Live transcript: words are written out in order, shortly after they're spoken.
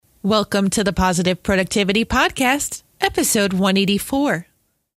Welcome to the Positive Productivity Podcast, episode 184.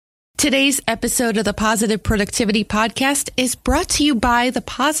 Today's episode of the Positive Productivity Podcast is brought to you by the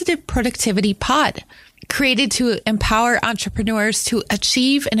Positive Productivity Pod, created to empower entrepreneurs to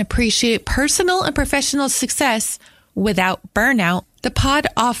achieve and appreciate personal and professional success without burnout. The pod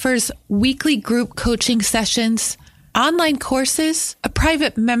offers weekly group coaching sessions, online courses, a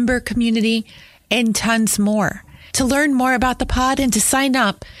private member community, and tons more. To learn more about the pod and to sign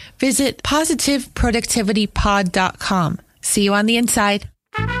up, visit positiveproductivitypod.com. See you on the inside.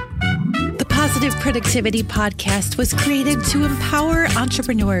 The Positive Productivity Podcast was created to empower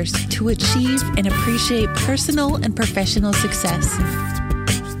entrepreneurs to achieve and appreciate personal and professional success.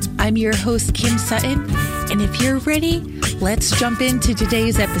 I'm your host, Kim Sutton, and if you're ready, let's jump into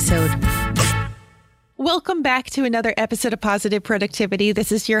today's episode. Welcome back to another episode of Positive Productivity.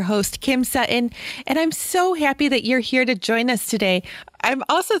 This is your host, Kim Sutton, and I'm so happy that you're here to join us today. I'm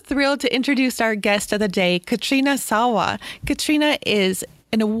also thrilled to introduce our guest of the day, Katrina Sawa. Katrina is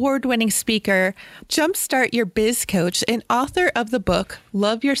an award-winning speaker, Jumpstart Your Biz coach, and author of the book,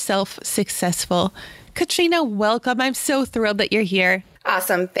 Love Yourself Successful. Katrina, welcome. I'm so thrilled that you're here.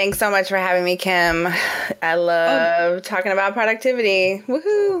 Awesome. Thanks so much for having me, Kim. I love talking about productivity.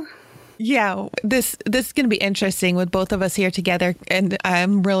 Woohoo! Yeah, this is going to be interesting with both of us here together, and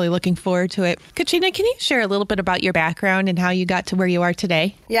I'm really looking forward to it. Katrina, can you share a little bit about your background and how you got to where you are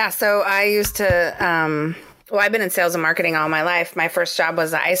today? Yeah, so I used to, I've been in sales and marketing all my life. My first job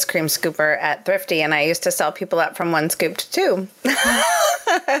was an ice cream scooper at Thrifty, and I used to sell people up from one scoop to two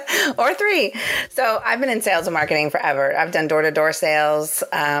or three. So I've been in sales and marketing forever. I've done door-to-door sales.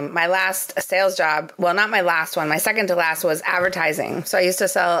 My last sales job, well, not my last one, my second to last was advertising. So I used to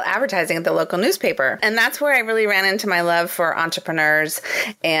sell advertising at the local newspaper. And that's where I really ran into my love for entrepreneurs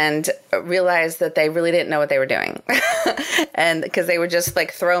and realized that they really didn't know what they were doing. And because they would just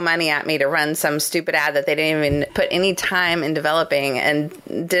like throw money at me to run some stupid ad that they didn't even put any time in developing and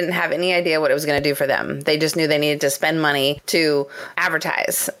didn't have any idea what it was going to do for them. They just knew they needed to spend money to advertise.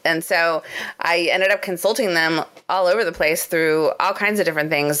 And so I ended up consulting them all over the place through all kinds of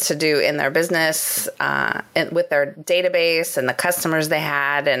different things to do in their business, and with their database and the customers they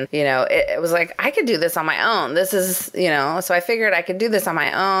had. And, you know, it was like, I could do this on my own. This is, you know, so I figured I could do this on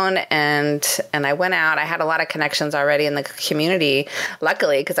my own. And I went out. I had a lot of connections already in the community,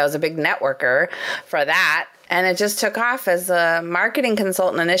 luckily, because I was a big networker for that. And it just took off as a marketing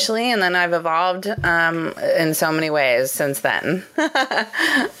consultant initially, and then I've evolved in so many ways since then.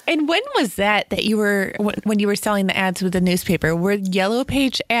 And when was that you were, when you were selling the ads with the newspaper? Were Yellow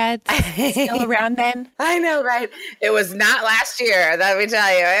Page ads still around then? I know, right? It was not last year, let me tell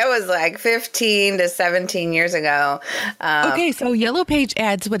you. It was like 15 to 17 years ago. Okay, so Yellow Page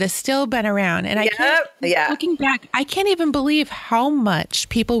ads would have still been around. And looking back, I can't even believe how much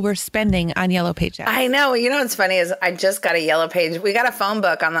people were spending on Yellow Page ads. I know. You know what's funny is I just got a Yellow Page. We got a phone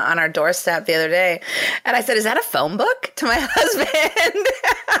book on our doorstep the other day. And I said, "Is that a phone book?" to my husband.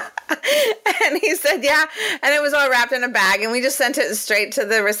 And he said, "Yeah." And it was all wrapped in a bag. And we just sent it straight to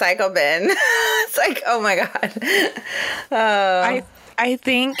the recycle bin. It's like, oh my God. I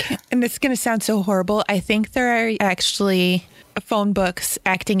think, and this is going to sound so horrible, I think there are actually phone books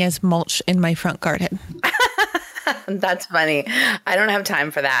acting as mulch in my front garden. That's funny. I don't have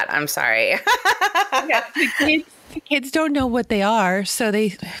time for that. I'm sorry. The kids don't know what they are. So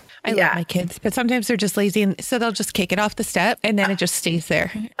I love my kids, but sometimes they're just lazy. And so they'll just kick it off the step and then it just stays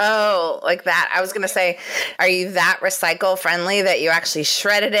there. Oh, like that. I was going to say, are you that recycle friendly that you actually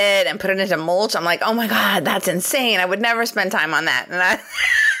shredded it and put it into mulch? I'm like, oh my God, that's insane. I would never spend time on that. And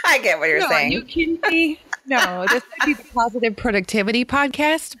I get what you're saying. You can be. No, this might be the Positive Productivity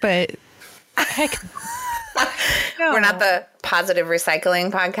Podcast, but heck no. We're not the Positive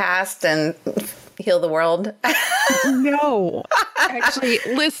Recycling Podcast and heal the world. No. Actually,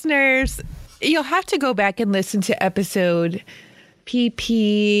 listeners, you'll have to go back and listen to episode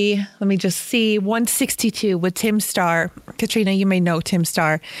PP, let me just see, 162 with Tim Starr. Katrina, you may know Tim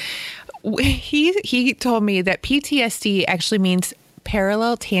Starr. He told me that PTSD actually means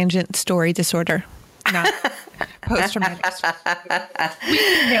parallel tangent story disorder, not post-traumatic stress.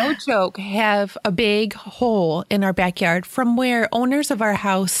 We, no joke, have a big hole in our backyard from where owners of our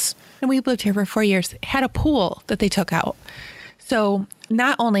house, and we've lived here for 4 years, had a pool that they took out. So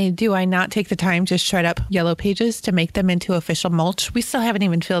not only do I not take the time to shred up Yellow Pages to make them into official mulch, we still haven't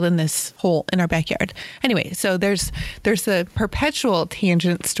even filled in this hole in our backyard. Anyway, so there's a perpetual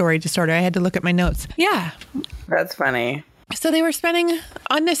tangent story disorder. I had to look at my notes. Yeah. That's funny. So they were spending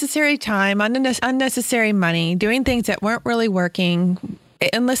unnecessary time, unnecessary money, doing things that weren't really working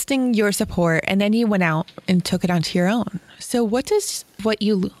enlisting your support, and then you went out and took it onto your own. So what does what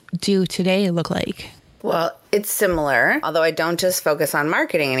you do today look like? Well, it's similar, although I don't just focus on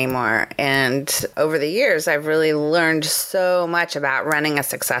marketing anymore. And over the years, I've really learned so much about running a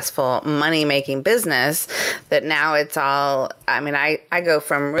successful money-making business that now it's all, I go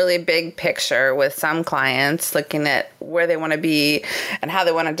from really big picture with some clients, looking at where they want to be and how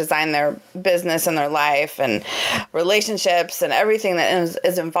they want to design their business and their life and relationships and everything that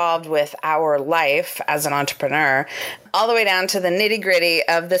is involved with our life as an entrepreneur, all the way down to the nitty-gritty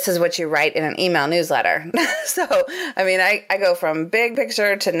of this is what you write in an email newsletter. So, I go from big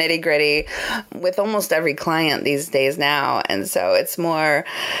picture to nitty gritty with almost every client these days now. And so it's more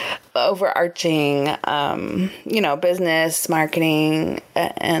overarching, business, marketing,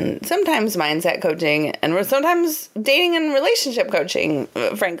 and sometimes mindset coaching, and I'm dating and relationship coaching,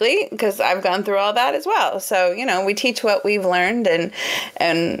 frankly, because I've gone through all that as well. So, we teach what we've learned,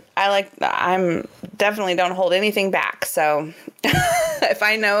 and I'm definitely don't hold anything back. So if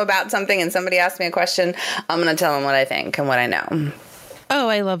I know about something and somebody asks me a question, I'm going to tell them what I think and what I know. Oh,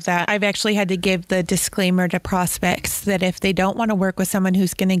 I love that. I've actually had to give the disclaimer to prospects that if they don't want to work with someone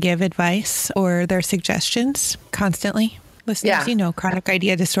who's going to give advice or their suggestions constantly, listeners, chronic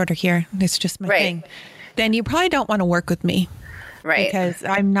idea disorder here, it's just my thing, then you probably don't want to work with me. Right. Because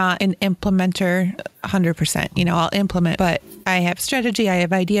I'm not an implementer 100%. I'll implement, but I have strategy, I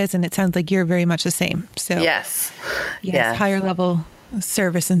have ideas, and it sounds like you're very much the same. So yes. Higher level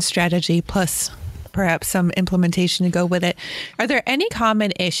service and strategy plus perhaps some implementation to go with it. Are there any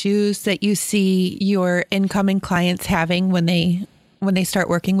common issues that you see your incoming clients having when they start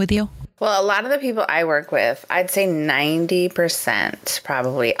working with you? Well, a lot of the people I work with, I'd say 90%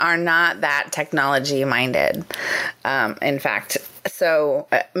 probably are not that technology minded. In fact, so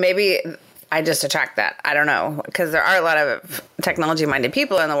maybe I just attract that. I don't know, because there are a lot of technology minded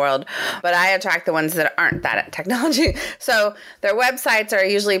people in the world, but I attract the ones that aren't that technology. So their websites are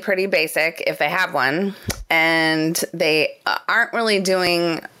usually pretty basic if they have one, and they aren't really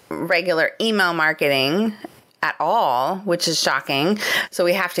doing regular email marketing at all, which is shocking. So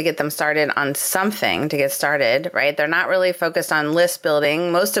we have to get them started on something to get started, right? They're not really focused on list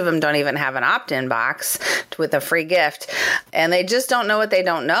building. Most of them don't even have an opt-in box with a free gift. And they just don't know what they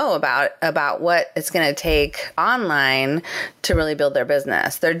don't know about what it's going to take online to really build their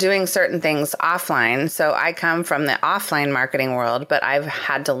business. They're doing certain things offline. So I come from the offline marketing world, but I've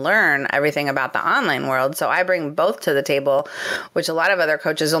had to learn everything about the online world. So I bring both to the table, which a lot of other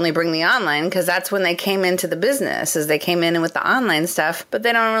coaches only bring the online because that's when they came into the business, as they came in with the online stuff, but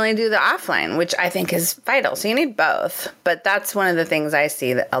they don't really do the offline, which I think is vital. So you need both. But that's one of the things I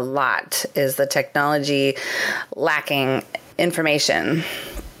see that a lot is the technology lacking information.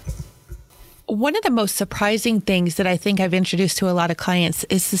 One of the most surprising things that I think I've introduced to a lot of clients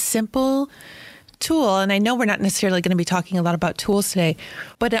is the simple tool. And I know we're not necessarily going to be talking a lot about tools today,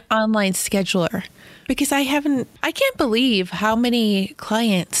 but an online scheduler. Because I can't believe how many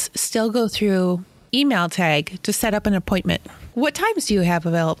clients still go through email tag to set up an appointment. What times do you have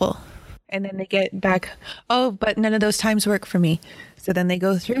available? And then they get back, oh, but none of those times work for me. So then they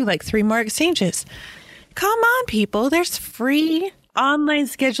go through like 3 more exchanges. Come on, people. There's free online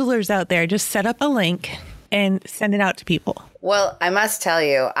schedulers out there. Just set up a link and send it out to people. Well, I must tell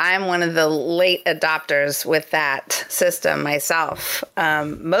you, I'm one of the late adopters with that system myself,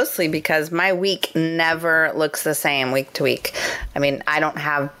 mostly because my week never looks the same week to week. I don't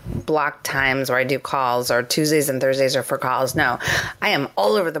have blocked times where I do calls, or Tuesdays and Thursdays are for calls. No, I am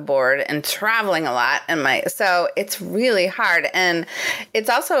all over the board and traveling a lot. So it's really hard. And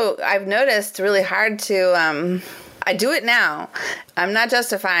it's also, I've noticed, really hard to, I do it now. I'm not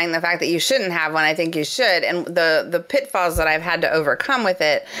justifying the fact that you shouldn't have one. I think you should. And the pitfalls that I've had to overcome with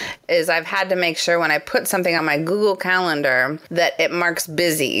it is I've had to make sure when I put something on my Google Calendar that it marks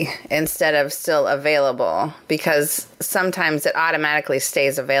busy instead of still available, because sometimes it automatically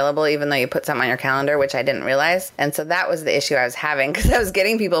stays available even though you put something on your calendar, which I didn't realize. And so that was the issue I was having, because I was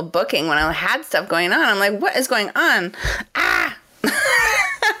getting people booking when I had stuff going on. I'm like, what is going on?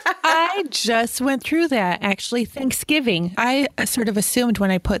 I just went through that, actually. Thanksgiving. I sort of assumed when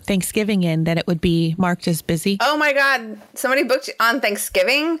I put Thanksgiving in that it would be marked as busy. Oh my God. Somebody booked you on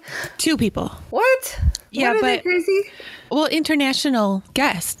Thanksgiving? 2 people. What? Yeah, what, are but they crazy? Well, international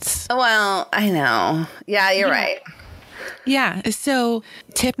guests. Well, I know. Yeah, you're right. Yeah. So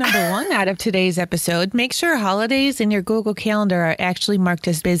tip number 1 out of today's episode, make sure holidays in your Google Calendar are actually marked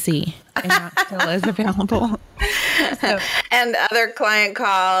as busy and not still as available. So. And other client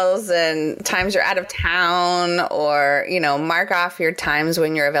calls and times you're out of town, or, mark off your times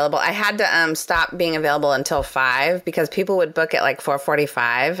when you're available. I had to stop being available until 5 because people would book at like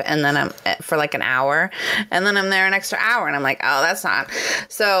 4:45 and then I'm for like an hour, and then I'm there an extra hour and I'm like, oh, that's not.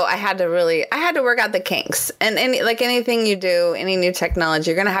 So I had to work out the kinks. And anything you do, any new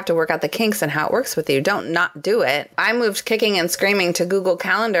technology, you're going to have to work out the kinks and how it works with you. Don't not do it. I moved kicking and screaming to Google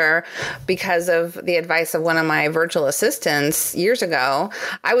Calendar because of the advice of one of my virtual assistants years ago.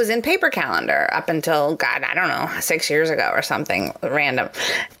 I was in paper calendar up until, God, I don't know, 6 years ago or something random.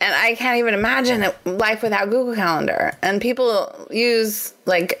 And I can't even imagine life without Google Calendar. And people use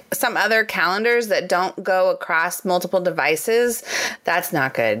like some other calendars that don't go across multiple devices. That's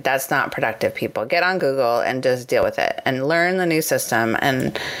not good. That's not productive, people. Get on Google and just deal with it and learn the new system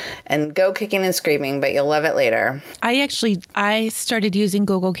and go kicking and screaming, but you'll love it later. I started using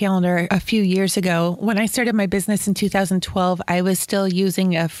Google Calendar a few years ago. When I started my business in 2012, I was still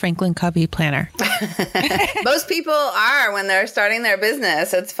using a Franklin Covey planner. Most people are when they're starting their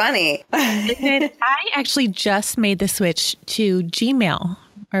business. It's funny. I actually just made the switch to Gmail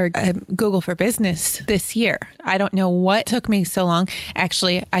or Google for Business this year. I don't know what took me so long.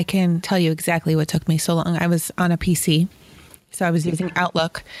 Actually, I can tell you exactly what took me so long. I was on a PC, so I was using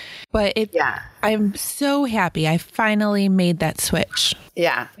Outlook. But I'm so happy I finally made that switch.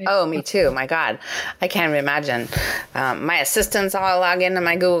 Yeah. Oh, me too. My God. I can't even imagine. My assistants all log into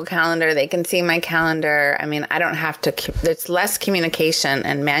my Google Calendar. They can see my calendar. I mean, I don't have to, it's less communication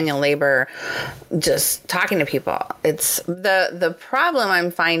and manual labor just talking to people. It's the problem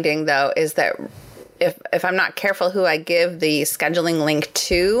I'm finding though is that if I'm not careful who I give the scheduling link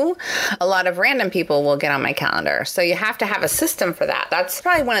to, a lot of random people will get on my calendar. So you have to have a system for that. That's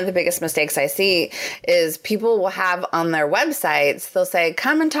probably one of the biggest mistakes I see is people will have on their websites, they'll say,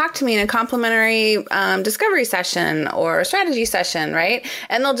 come and talk to me in a complimentary discovery session or strategy session, right?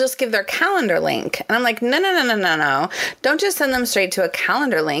 And they'll just give their calendar link. And I'm like, no. Don't just send them straight to a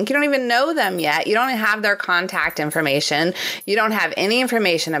calendar link. You don't even know them yet. You don't have their contact information. You don't have any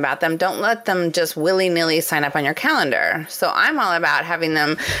information about them. Don't let them just willy-nilly sign up on your calendar. So I'm all about having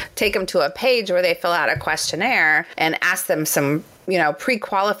them take them to a page where they fill out a questionnaire and ask them some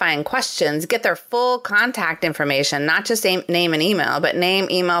pre-qualifying questions, get their full contact information, not just name and email, but name,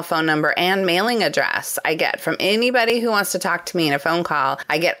 email, phone number, and mailing address. I get from anybody who wants to talk to me in a phone call.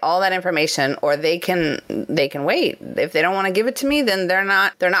 I get all that information, or they can wait. If they don't want to give it to me, then they're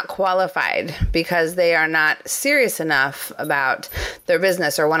not qualified because they are not serious enough about their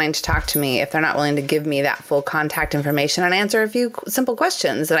business or wanting to talk to me if they're not willing to give me that full contact information and answer a few simple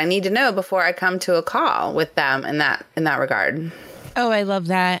questions that I need to know before I come to a call with them in that regard. Oh, I love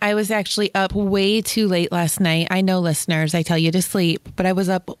that. I was actually up way too late last night. I know, listeners, I tell you to sleep, but I was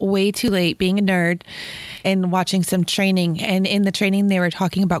up way too late being a nerd and watching some training. And in the training, they were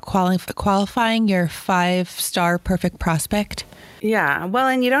talking about qualifying your 5-star perfect prospect. Yeah. Well,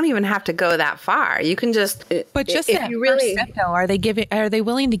 and you don't even have to go that far. You can just, but just if you really, step, though, are they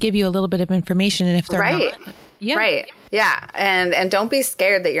willing to give you a little bit of information? And if they're right. not, yeah. Right. Yeah. And don't be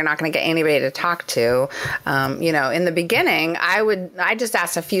scared that you're not going to get anybody to talk to. In the beginning, I just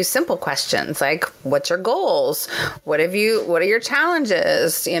asked a few simple questions like, what's your goals? What are your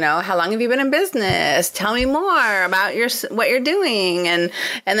challenges? How long have you been in business? Tell me more about what you're doing. And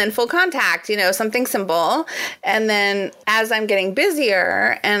then full contact, something simple. And then as I'm getting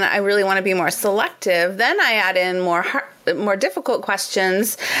busier and I really want to be more selective, then I add in more difficult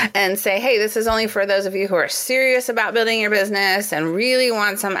questions and say, hey, this is only for those of you who are serious about building your business and really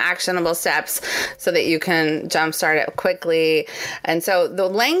want some actionable steps so that you can jumpstart it quickly. And so the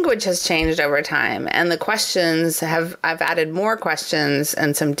language has changed over time, and the questions I've added more questions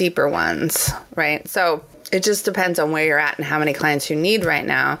and some deeper ones, right? So it just depends on where you're at and how many clients you need right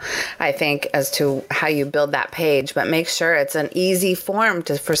now, I think, as to how you build that page. But make sure it's an easy form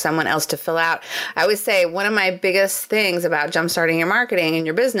for someone else to fill out. I always say one of my biggest things about jumpstarting your marketing and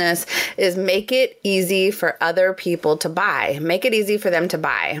your business is make it easy for other people to buy. Make it easy for them to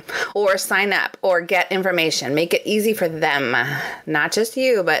buy or sign up or get information. Make it easy for them, not just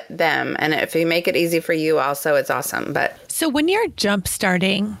you, but them. And if you make it easy for you also, it's awesome. But so when you're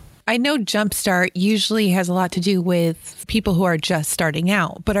jumpstarting I know Jumpstart usually has a lot to do with people who are just starting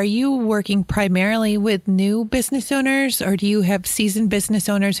out, but are you working primarily with new business owners, or do you have seasoned business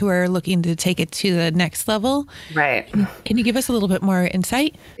owners who are looking to take it to the next level? Right. Can you give us a little bit more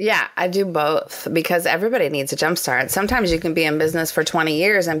insight? Yeah, I do both because everybody needs a jumpstart. Sometimes you can be in business for 20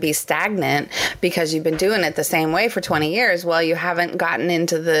 years and be stagnant because you've been doing it the same way for 20 years. Well, you haven't gotten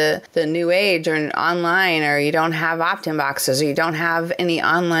into the new age or online, or you don't have opt-in boxes, or you don't have any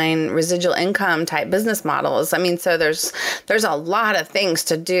online residual income type business models. I mean, so there's a lot of things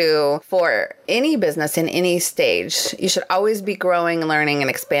to do for any business in any stage. You should always be growing, learning, and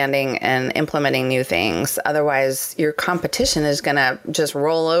expanding and implementing new things. Otherwise, your competition is going to just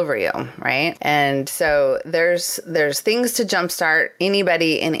roll over you, right? And so there's things to jumpstart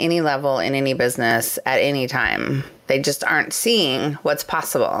anybody in any level in any business at any time. They just aren't seeing what's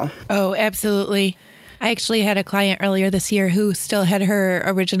possible. Oh, absolutely. I actually had a client earlier this year who still had her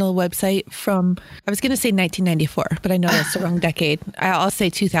original website from, I was going to say 1994, but I know that's the wrong decade. I'll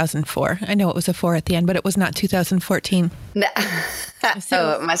say 2004. I know it was a 4 at the end, but it was not 2014.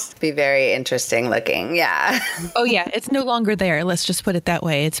 So it must be very interesting looking. Yeah. Oh, yeah. It's no longer there. Let's just put it that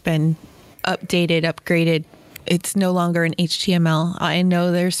way. It's been updated, upgraded. It's no longer an HTML. I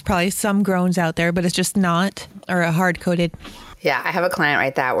know there's probably some groans out there, but it's just not, or a hard-coded. Yeah, I have a client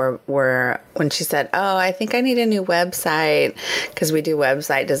right that where when she said, "Oh, I think I need a new website," because we do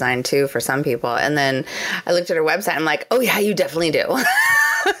website design too for some people. And then I looked at her website. I'm like, "Oh yeah, you definitely do."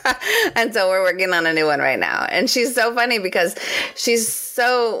 And so we're working on a new one right now. And she's so funny because she's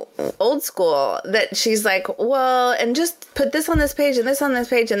so old school that she's like, well, and just put this on this page and this on this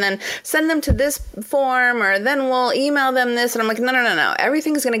page and then send them to this form, or then we'll email them this. And I'm like, no.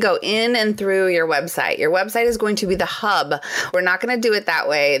 Everything's going to go in and through your website. Your website is going to be the hub. We're not going to do it that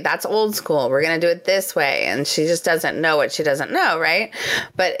way. That's old school. We're going to do it this way. And she just doesn't know what she doesn't know, right?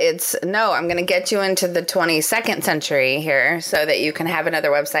 But I'm going to get you into the 22nd century here so that you can have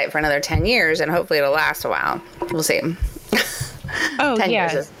another website for another 10 years and hopefully it'll last a while. We'll see. Oh, 10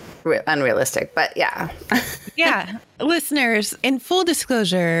 yeah. years is unrealistic, but yeah. Yeah. Listeners, in full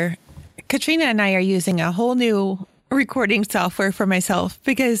disclosure, Katrina and I are using a whole new recording software for myself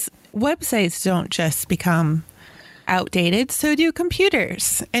because websites don't just become outdated, so do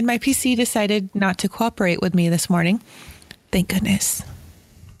computers. And my PC decided not to cooperate with me this morning. Thank goodness.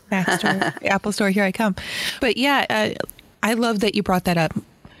 Mac Store, Apple Store, here I come. But yeah, I love that you brought that up.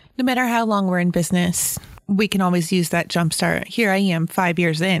 No matter how long we're in business, we can always use that jumpstart. Here I am 5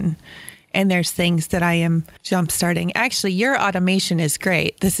 years in, and there's things that I am jumpstarting. Actually, your automation is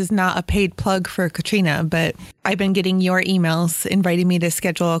great. This is not a paid plug for Katrina, but I've been getting your emails inviting me to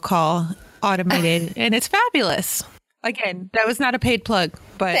schedule a call automated, and it's fabulous. Again, that was not a paid plug,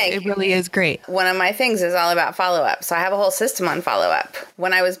 but it really is great. One of my things is all about follow-up. So I have a whole system on follow-up.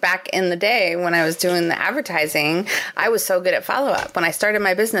 When I was back in the day, when I was doing the advertising, I was so good at follow-up. When I started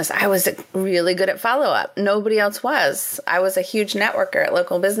my business, I was really good at follow-up. Nobody else was. I was a huge networker at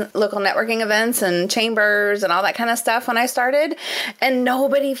local networking events and chambers and all that kind of stuff when I started, and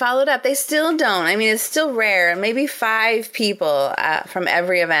nobody followed up. They still don't. I mean, it's still rare. Maybe 5 people from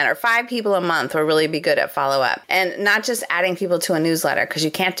every event, or 5 people a month will really be good at follow-up. And not just adding people to a newsletter, because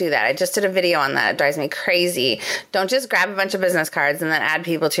you can't do that. I just did a video on that. It drives me crazy. Don't just grab a bunch of business cards and then add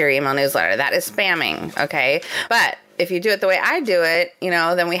people to your email newsletter. That is spamming, okay? But if you do it the way I do it,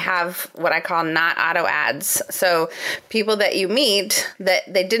 then we have what I call not auto ads. So people that you meet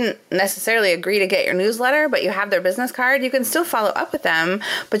that they didn't necessarily agree to get your newsletter, but you have their business card, you can still follow up with them,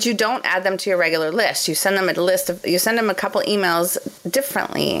 but you don't add them to your regular list. You send them you send them a couple emails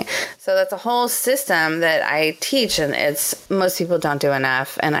differently. So that's a whole system that I teach, and most people don't do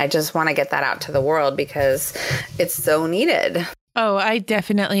enough. And I just want to get that out to the world because it's so needed. Oh, I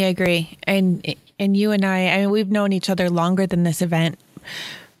definitely agree. And you and I mean, we've known each other longer than this event,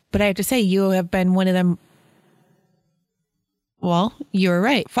 but I have to say you have been one of them. Well, you were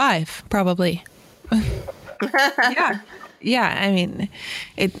right. 5, probably. Yeah. Yeah. I mean,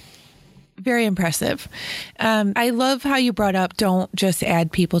 very impressive. I love how you brought up, don't just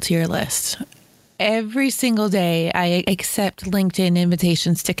add people to your list. Every single day I accept LinkedIn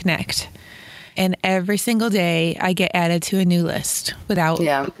invitations to connect. And every single day I get added to a new list without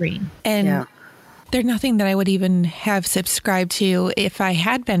agreeing. And they're nothing that I would even have subscribed to if I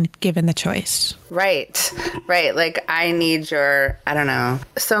had been given the choice. Right. Like I need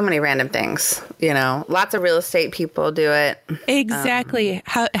so many random things, lots of real estate people do it. Exactly.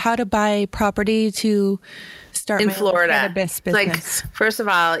 How to buy property to start in Florida. Cannabis business. Like, first of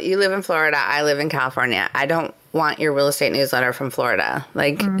all, you live in Florida. I live in California. I don't want your real estate newsletter from Florida.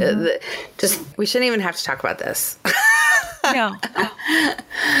 Like, we shouldn't even have to talk about this. No.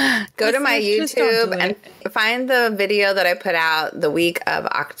 Go to my Listeners, just don't YouTube do and it. find the video that I put out the week of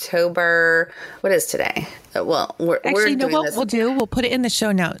October. What is today? Well, we're Actually, you know doing what this. we'll do? We'll put it in the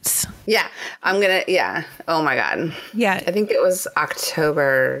show notes. Yeah, yeah. Oh my God. Yeah. I think it was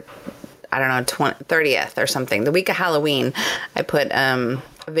October, I don't know, 30th or something. The week of Halloween, I put a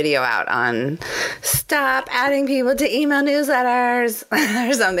video out on stop adding people to email newsletters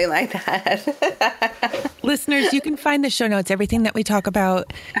or something like that. Listeners, you can find the show notes, everything that we talk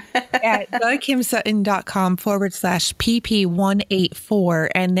about at thekimsutton.com/pp184.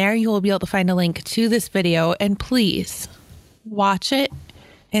 And there you will be able to find a link to this video. And please watch it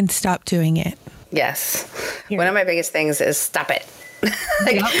and stop doing it. Yes. One of my biggest things is stop it.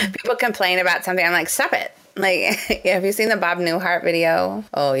 People complain about something. I'm like, stop it. Like, have you seen the Bob Newhart video?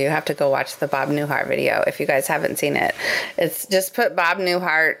 Oh, you have to go watch the Bob Newhart video if you guys haven't seen it. It's just put Bob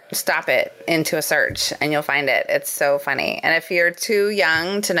Newhart, stop it, into a search and you'll find it. It's so funny. And if you're too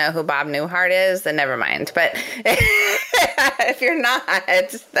young to know who Bob Newhart is, then never mind. But if you're not,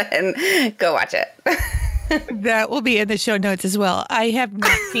 then go watch it. That will be in the show notes as well. I have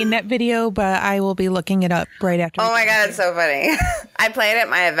not seen that video, but I will be looking it up right after. Oh my God, it's so funny. I play it at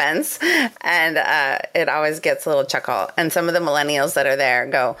my events and it always gets a little chuckle. And some of the millennials that are there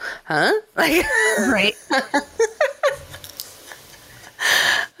go, huh? Like, Right.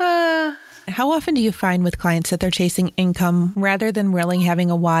 How often do you find with clients that they're chasing income rather than really having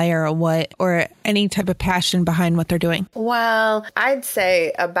a why or a what or any type of passion behind what they're doing? well, I'd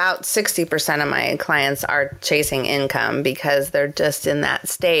say about 60% of my clients are chasing income because they're just in that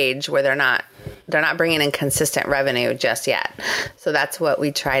stage where they're not bringing in consistent revenue just yet. So that's what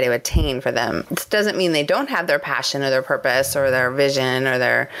we try to attain for them. It doesn't mean they don't have their passion or their purpose or their vision or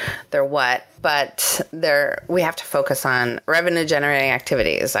their what, but we have to focus on revenue generating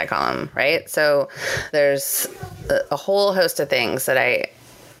activities, I call them, right? So there's a whole host of things that I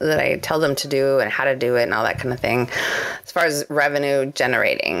tell them to do and how to do it and all that kind of thing as far as revenue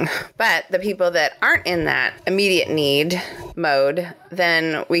generating. But the people that aren't in that immediate need mode,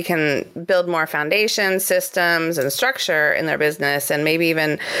 then we can build more foundation systems and structure in their business and maybe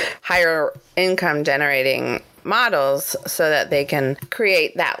even higher income generating models so that they can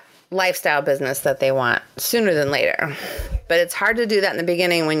create that lifestyle business that they want sooner than later. But it's hard to do that in the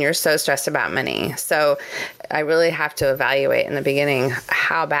beginning when you're so stressed about money. So I really have to evaluate in the beginning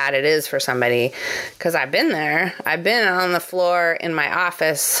how bad it is for somebody, because I've been there. I've been on the floor in my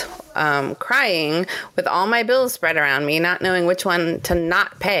office crying with all my bills spread around me, not knowing which one to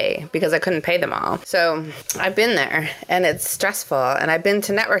not pay because I couldn't pay them all. So I've been there and it's stressful. And I've been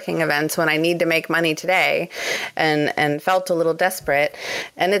to networking events when I need to make money today and felt a little desperate.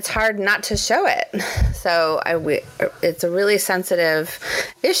 And it's hard not to show it. So it's a really sensitive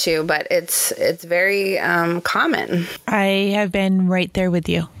issue, but it's very common. I have been right there with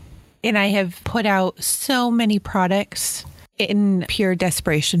you. And I have put out so many products in pure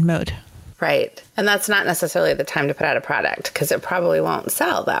desperation mode. Right. And that's not necessarily the time to put out a product because it probably won't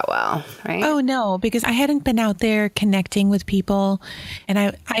sell that well, right? Oh, no, because I hadn't been out there connecting with people. And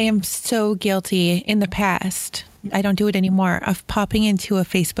I am so guilty in the past. I don't do it anymore, of popping into a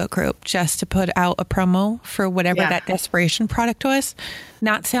Facebook group just to put out a promo for whatever that desperation product was,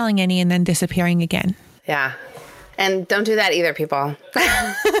 not selling any and then disappearing again. Yeah. And don't do that either, people.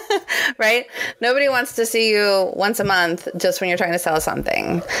 Right? Nobody wants to see you once a month just when you're trying to sell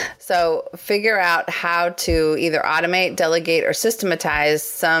something. So figure out how to either automate, delegate, or systematize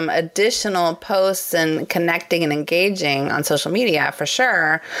some additional posts and connecting and engaging on social media for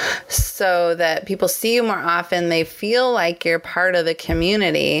sure, so that people see you more often. They feel like you're part of the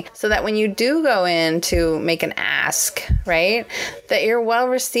community, so that when you do go in to make an ask, right, that you're well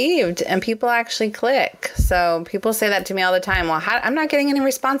received and people actually click. So people say that to me all the time. Well, I'm not getting any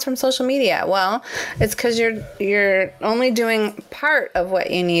response from social media. Well, it's because you're only doing part of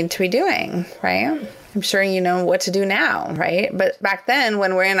what you need to be doing, right? I'm sure you know what to do now, right? But back then,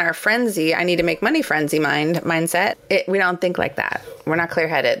 when we're in our frenzy, I need to make money frenzy mindset, we don't think like that. We're not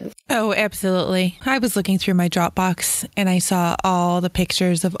clear-headed. Oh, absolutely. I was looking through my Dropbox and I saw all the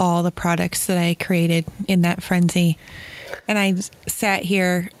pictures of all the products that I created in that frenzy. And I sat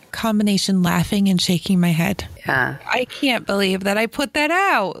here, combination laughing and shaking my head. Yeah. I can't believe that I put that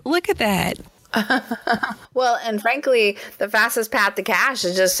out. Look at that. Well, and frankly, the fastest path to cash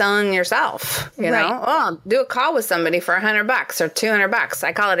is just selling yourself. You know, oh, do a call with somebody for $100 or $200.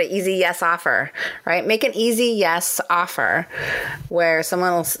 I call it an easy yes offer, right? Make an easy yes offer where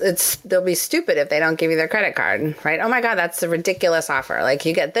they'll be stupid if they don't give you their credit card, right? Oh my God, that's a ridiculous offer. Like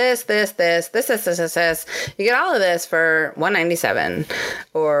you get this. You get all of this for $197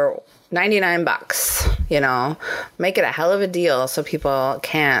 or $99, make it a hell of a deal so people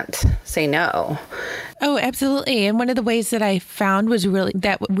can't say no. Oh, absolutely. And one of the ways that I found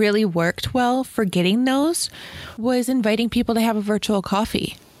that really worked well for getting those was inviting people to have a virtual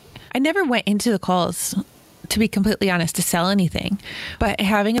coffee. I never went into the calls, to be completely honest, to sell anything, but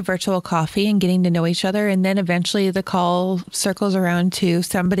having a virtual coffee and getting to know each other. And then eventually the call circles around to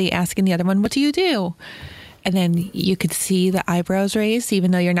somebody asking the other one, what do you do? And then you could see the eyebrows raised,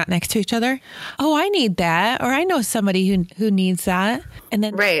 even though you're not next to each other. Oh, I need that. Or I know somebody who needs that. And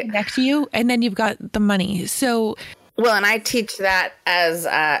then next to you. And then you've got the money. So... Well, and I teach that as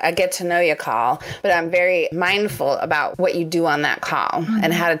a get to know you call, but I'm very mindful about what you do on that call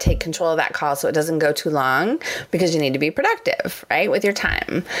and how to take control of that call so it doesn't go too long, because you need to be productive, right, with your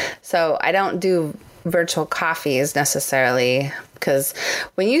time. So I don't do virtual coffees necessarily, because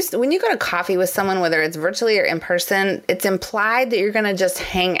when you go to coffee with someone, whether it's virtually or in person, it's implied that you're going to just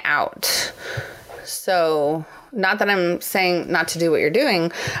hang out. So... Not that I'm saying not to do what you're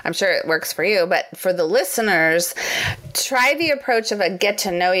doing. I'm sure it works for you. But for the listeners, try the approach of a get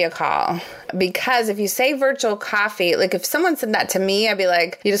to know you call. Because if you say virtual coffee, like if someone said that to me, I'd be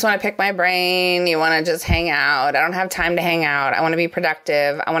like, you just want to pick my brain. You want to just hang out. I don't have time to hang out. I want to be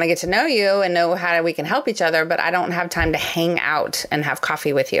productive. I want to get to know you and know how we can help each other. But I don't have time to hang out and have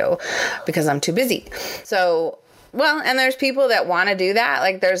coffee with you because I'm too busy. So... Well, and there's people that want to do that.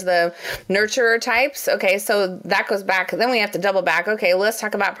 Like there's the nurturer types. Okay, so that goes back. Then we have to double back. Okay, let's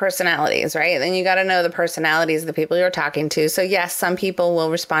talk about personalities, right? Then you got to know the personalities of the people you're talking to. So yes, some people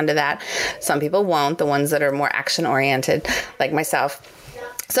will respond to that. Some people won't, the ones that are more action oriented, like myself.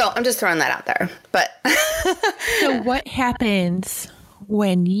 So I'm just throwing that out there. But so what happens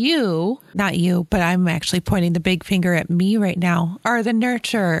when not you, but I'm actually pointing the big finger at me right now, are the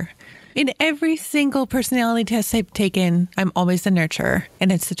nurturer? In every single personality test I've taken, I'm always the nurturer, and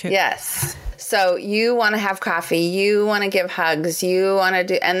it's the truth. Yes. So you want to have coffee, you want to give hugs, you want to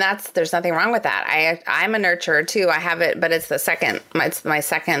do, and there's nothing wrong with that. I'm a nurturer too. I have it, but it's my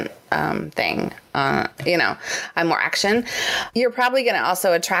second thing. I'm more action. You're probably going to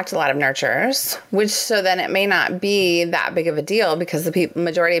also attract a lot of nurturers, so then it may not be that big of a deal because the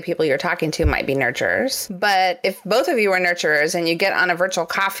majority of people you're talking to might be nurturers. But if both of you are nurturers and you get on a virtual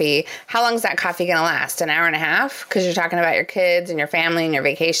coffee, how long is that coffee going to last? An hour and a half? Because you're talking about your kids and your family and your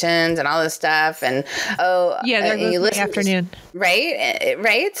vacations and all this stuff. And you listen in the afternoon.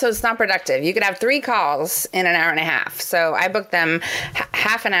 Right. So it's not productive. You could have 3 calls in an hour and a half. So I book them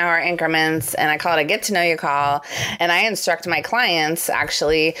half an hour increments, and I call it a get to know you call. And I instruct my clients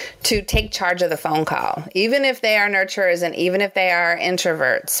actually to take charge of the phone call, even if they are nurturers and even if they are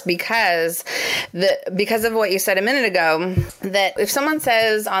introverts, because of what you said a minute ago, that if someone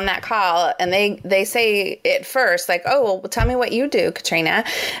says on that call and they say it first, like, oh, well, tell me what you do, Katrina.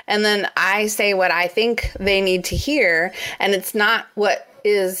 And then I say what I think they need to hear. And it's not what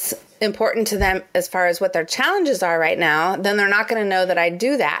is important to them as far as what their challenges are right now, then they're not going to know that I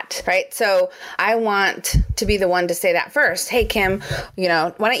do that, right? So I want to be the one to say that first. Hey, Kim,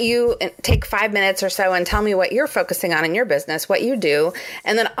 why don't you take 5 minutes or so and tell me what you're focusing on in your business, what you do,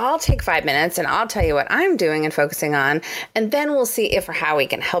 and then I'll take 5 minutes and I'll tell you what I'm doing and focusing on, and then we'll see if or how we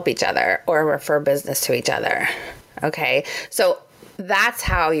can help each other or refer business to each other. Okay, so that's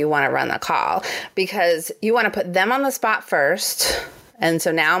how you want to run the call, because you want to put them on the spot first. And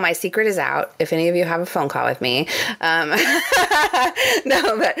so now my secret is out. If any of you have a phone call with me, no,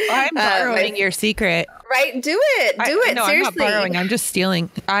 but I'm borrowing your secret. Right? Do it. No, seriously. I'm not borrowing. I'm just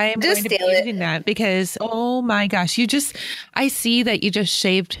stealing. I'm just going to be using that because, oh my gosh, I see that you just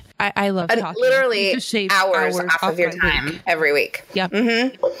shaved. I love talking. Literally hours off of your time every week. Yep.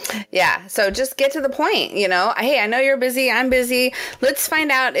 Mm-hmm. Yeah. So just get to the point, Hey, I know you're busy. I'm busy. Let's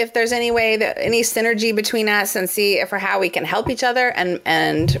find out if there's any way that any synergy between us and see if or how we can help each other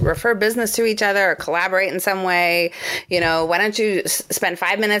and refer business to each other or collaborate in some way. Why don't you spend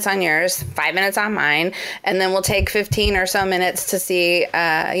 5 minutes on yours, 5 minutes on mine, and then we'll take 15 or so minutes to see,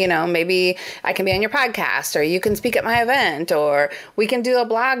 maybe I can be on your podcast, or you can speak at my event, or we can do a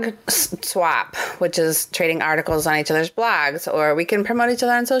blog swap, which is trading articles on each other's blogs, or we can promote each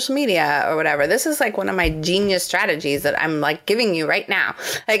other on social media or whatever. This is like one of my genius strategies that I'm like giving you right now,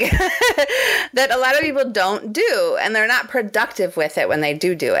 like that a lot of people don't do, and they're not productive with it when they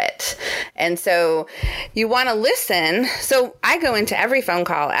do it. And so you want to listen. So I go into every phone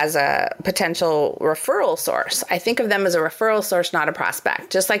call as a potential referral referral source. I think of them as a referral source, not a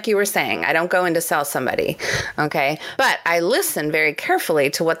prospect. Just like you were saying, I don't go in to sell somebody. Okay. But I listen very carefully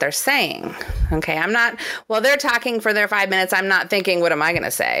to what they're saying. Okay. I'm not, well, they're talking for their 5 minutes. I'm not thinking, what am I going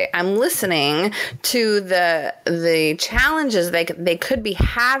to say? I'm listening to the challenges they could be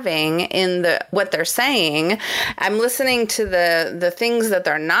having in what they're saying. I'm listening to the things that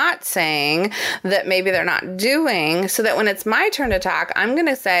they're not saying that maybe they're not doing, so that when it's my turn to talk, I'm going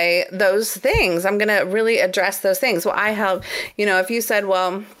to say those things. I'm going to really address those things. Well, I have, if you said,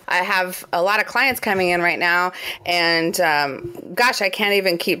 well, I have a lot of clients coming in right now, and gosh, I can't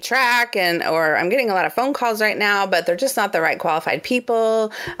even keep track, or I'm getting a lot of phone calls right now, but they're just not the right qualified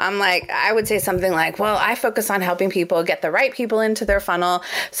people. I would say something like, well, I focus on helping people get the right people into their funnel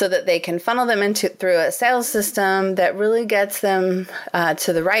so that they can funnel them through a sales system that really gets them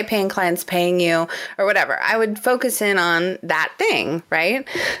to the right paying clients paying you, or whatever. I would focus in on that thing, right?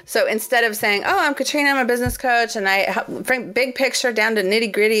 So instead of saying, oh, I'm Katrina, I'm a business coach, and I help bring big picture down to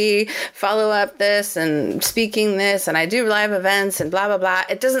nitty gritty, follow up this and speaking this, and I do live events and blah, blah, blah.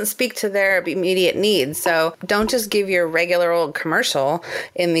 It doesn't speak to their immediate needs. So don't just give your regular old commercial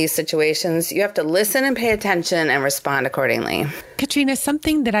in these situations. You have to listen and pay attention and respond accordingly. Katrina,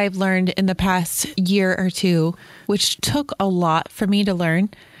 something that I've learned in the past year or two, which took a lot for me to learn,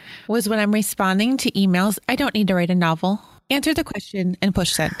 was when I'm responding to emails, I don't need to write a novel. Answer the question and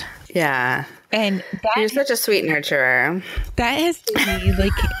push send. Yeah. And you're such a sweet nurturer. That has taken me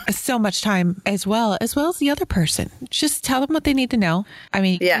so much time as well as the other person. Just tell them what they need to know. I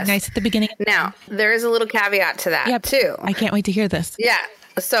mean, yes. Nice at the beginning. Now, there is a little caveat to that too. I can't wait to hear this. Yeah.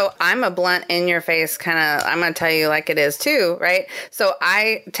 So I'm a blunt in your face kind of, I'm going to tell you like it is too, right? So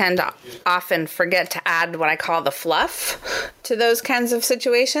I tend to often forget to add what I call the fluff to those kinds of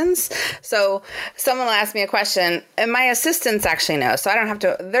situations. So someone will ask me a question and my assistants actually know. So I don't have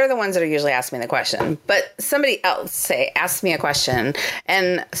to, they're the ones that are usually asking me the question, but somebody else asks me a question.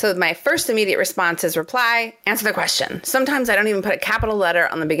 And so my first immediate response is reply, answer the question. Sometimes I don't even put a capital letter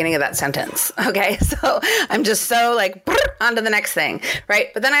on the beginning of that sentence. Okay. So I'm just so on to the next thing, right?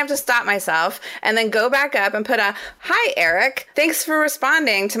 But then I have to stop myself and then go back up and put hi, Eric. Thanks for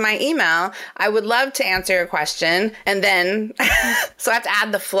responding to my email. I would love to answer your question. And then, so I have to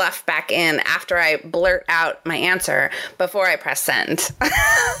add the fluff back in after I blurt out my answer before I press send.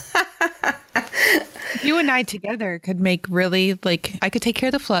 You and I together could make really I could take care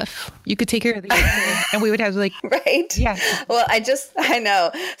of the fluff. You could take care of the answer, and we would have right. Yeah. Well, I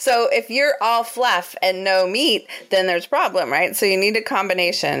know. So if you're all fluff and no meat, then there's a problem, right? So you need a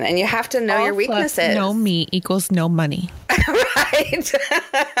combination, and you have to know all your weaknesses. Fluff, no meat equals no money. Right.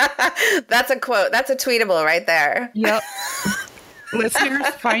 That's a quote. That's a tweetable right there. Yep. Listeners,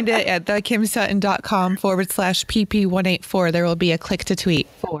 find it at thekimsutton.com/PP184. There will be a click to tweet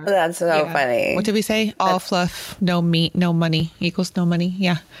for. That's so funny. What did we say? All fluff, no meat, no money equals no money.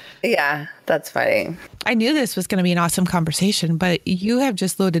 Yeah. Yeah, that's funny. I knew this was going to be an awesome conversation, but you have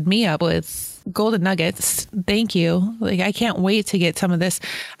just loaded me up with golden nuggets. Thank you. I can't wait to get some of this.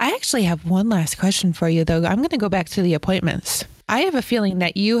 I actually have one last question for you, though. I'm going to go back to the appointments. I have a feeling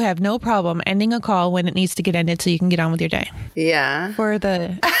that you have no problem ending a call when it needs to get ended so you can get on with your day. Yeah. For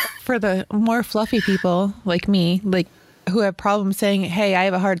the more fluffy people like me, who have problems saying, hey, I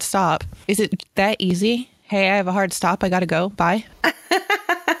have a hard stop. Is it that easy? Hey, I have a hard stop. I got to go. Bye.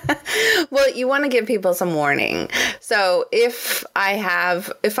 Well, you want to give people some warning. So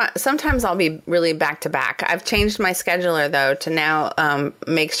sometimes I'll be really back to back. I've changed my scheduler though to now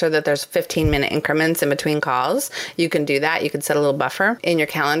make sure that there's 15-minute increments in between calls. You can do that. You can set a little buffer in your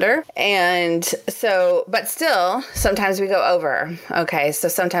calendar. And so, but still, sometimes we go over. Okay. So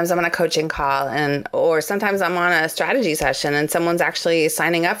sometimes I'm on a coaching call or sometimes I'm on a strategy session and someone's actually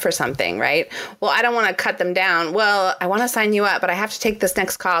signing up for something, right? Well, I don't want to cut them down. Well, I want to sign you up, but I have to take this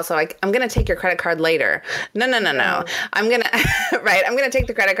next call. So I'm going to take your credit card later. No. I'm going to, right. I'm going to take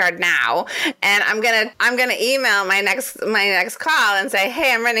the credit card now. And I'm going to email my next call and say,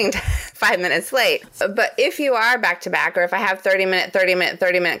 hey, I'm running 5 minutes late. But if you are back to back, or if I have 30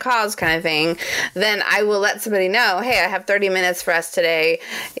 minute calls kind of thing, then I will let somebody know, hey, I have 30 minutes for us today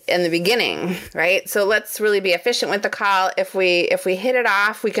in the beginning. Right. So let's really be efficient with the call. If we hit it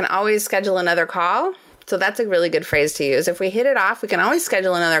off, we can always schedule another call So that's a really good phrase to use. If we hit it off, we can always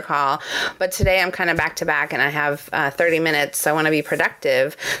schedule another call. But today I'm kind of back to back and I have 30 minutes. So I want to be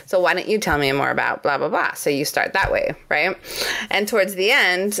productive. So why don't you tell me more about blah, blah, blah. So you start that way, right? And towards the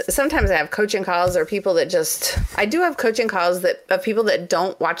end, sometimes I have coaching calls or people that I do have coaching calls of people that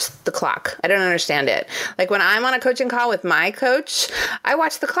don't watch the clock. I don't understand it. Like when I'm on a coaching call with my coach, I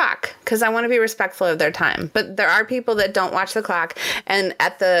watch the clock because I want to be respectful of their time. But there are people that don't watch the clock. And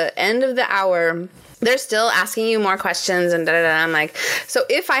at the end of the hour, they're still asking you more questions and I'm like, so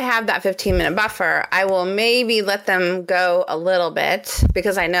if I have that 15-minute buffer, I will maybe let them go a little bit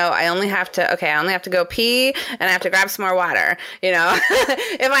because I know I only have to go pee and I have to grab some more water. You know,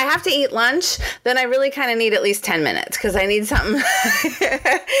 if I have to eat lunch, then I really kind of need at least 10 minutes because I need something,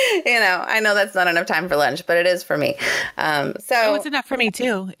 you know, I know that's not enough time for lunch, but it is for me. So it's enough for me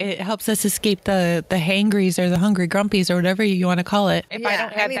too. It helps us escape the hangries or the hungry grumpies or whatever you want to call it. If I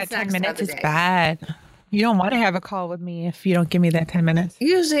don't have that 10 minutes, it's bad. You don't want to have a call with me if you don't give me that 10 minutes.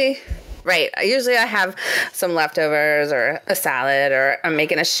 Usually I have some leftovers or a salad or I'm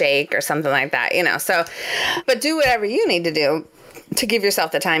making a shake or something like that, you know. So, but do whatever you need to do to give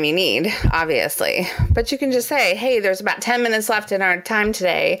yourself the time you need, obviously. But you can just say, hey, there's about 10 minutes left in our time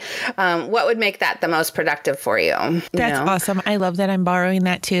today. What would make that the most productive for you? That's awesome. I love that I'm borrowing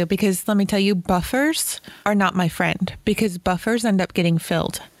that too, because let me tell you, buffers are not my friend because buffers end up getting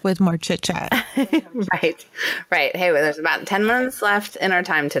filled with more chit chat. Right. Hey, well, there's about 10 minutes left in our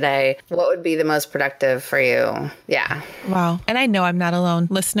time today. What would be the most productive for you? Yeah. Wow. And I know I'm not alone.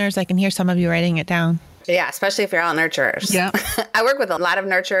 Listeners, I can hear some of you writing it down. Yeah, especially if you're all nurturers. Yeah. I work with a lot of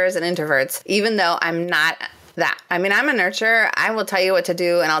nurturers and introverts, even though I'm not that. I mean, I'm a nurturer. I will tell you what to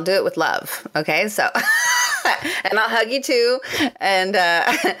do and I'll do it with love. Okay. So, and I'll hug you too. And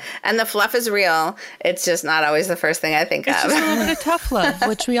the fluff is real. It's just not always the first thing I think of. It's just a little bit of tough love,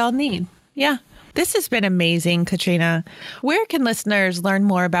 which we all need. Yeah. This has been amazing, Katrina. Where can listeners learn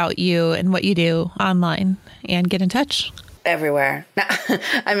more about you and what you do online and get in touch? Everywhere. Now,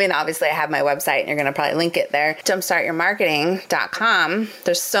 I mean, obviously I have my website and you're going to probably link it there. Jumpstartyourmarketing.com.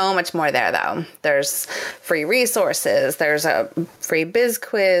 There's so much more there though. There's free resources. There's a free biz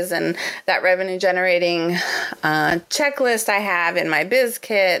quiz and that revenue generating checklist I have in my biz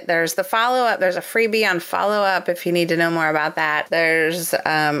kit. There's the follow-up. There's a freebie on follow-up if you need to know more about that. There's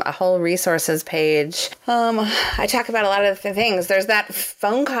a whole resources page. I talk about a lot of the things. There's that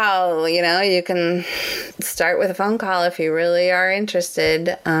phone call, you know, you can start with a phone call if you really are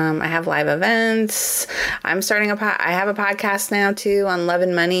interested. I have live events. I'm starting I have a podcast now too on love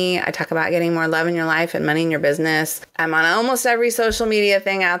and money. I talk about getting more love in your life and money in your business. I'm on almost every social media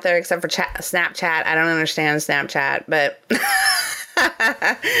thing out there except for Snapchat. I don't understand Snapchat, but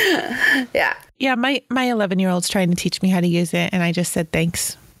yeah. Yeah, my 11-year-old's trying to teach me how to use it and I just said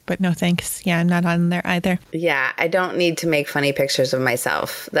thanks. But no thanks. Yeah, I'm not on there either. Yeah, I don't need to make funny pictures of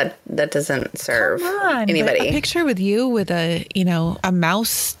myself. That doesn't serve anybody. A picture with you with a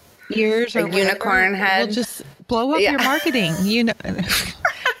mouse ears or a unicorn head will just blow up your marketing. You know.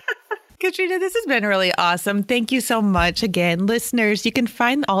 Katrina, this has been really awesome. Thank you so much. Again, listeners, you can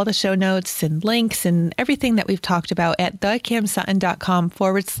find all the show notes and links and everything that we've talked about at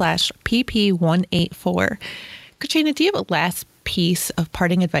thekimsutton.com/PP184. Katrina, do you have a last piece of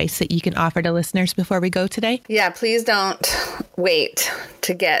parting advice that you can offer to listeners before we go today? Yeah, please don't wait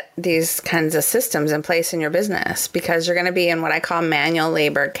to get these kinds of systems in place in your business because you're going to be in what I call manual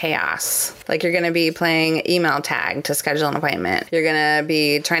labor chaos. Like you're going to be playing email tag to schedule an appointment. You're going to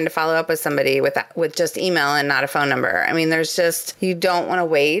be trying to follow up with somebody with just email and not a phone number. I mean, you don't want to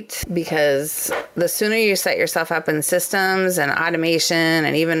wait because the sooner you set yourself up in systems and automation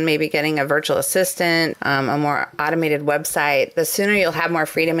and even maybe getting a virtual assistant, a more automated website, the sooner you'll have more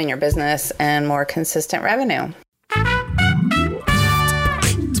freedom in your business and more consistent revenue.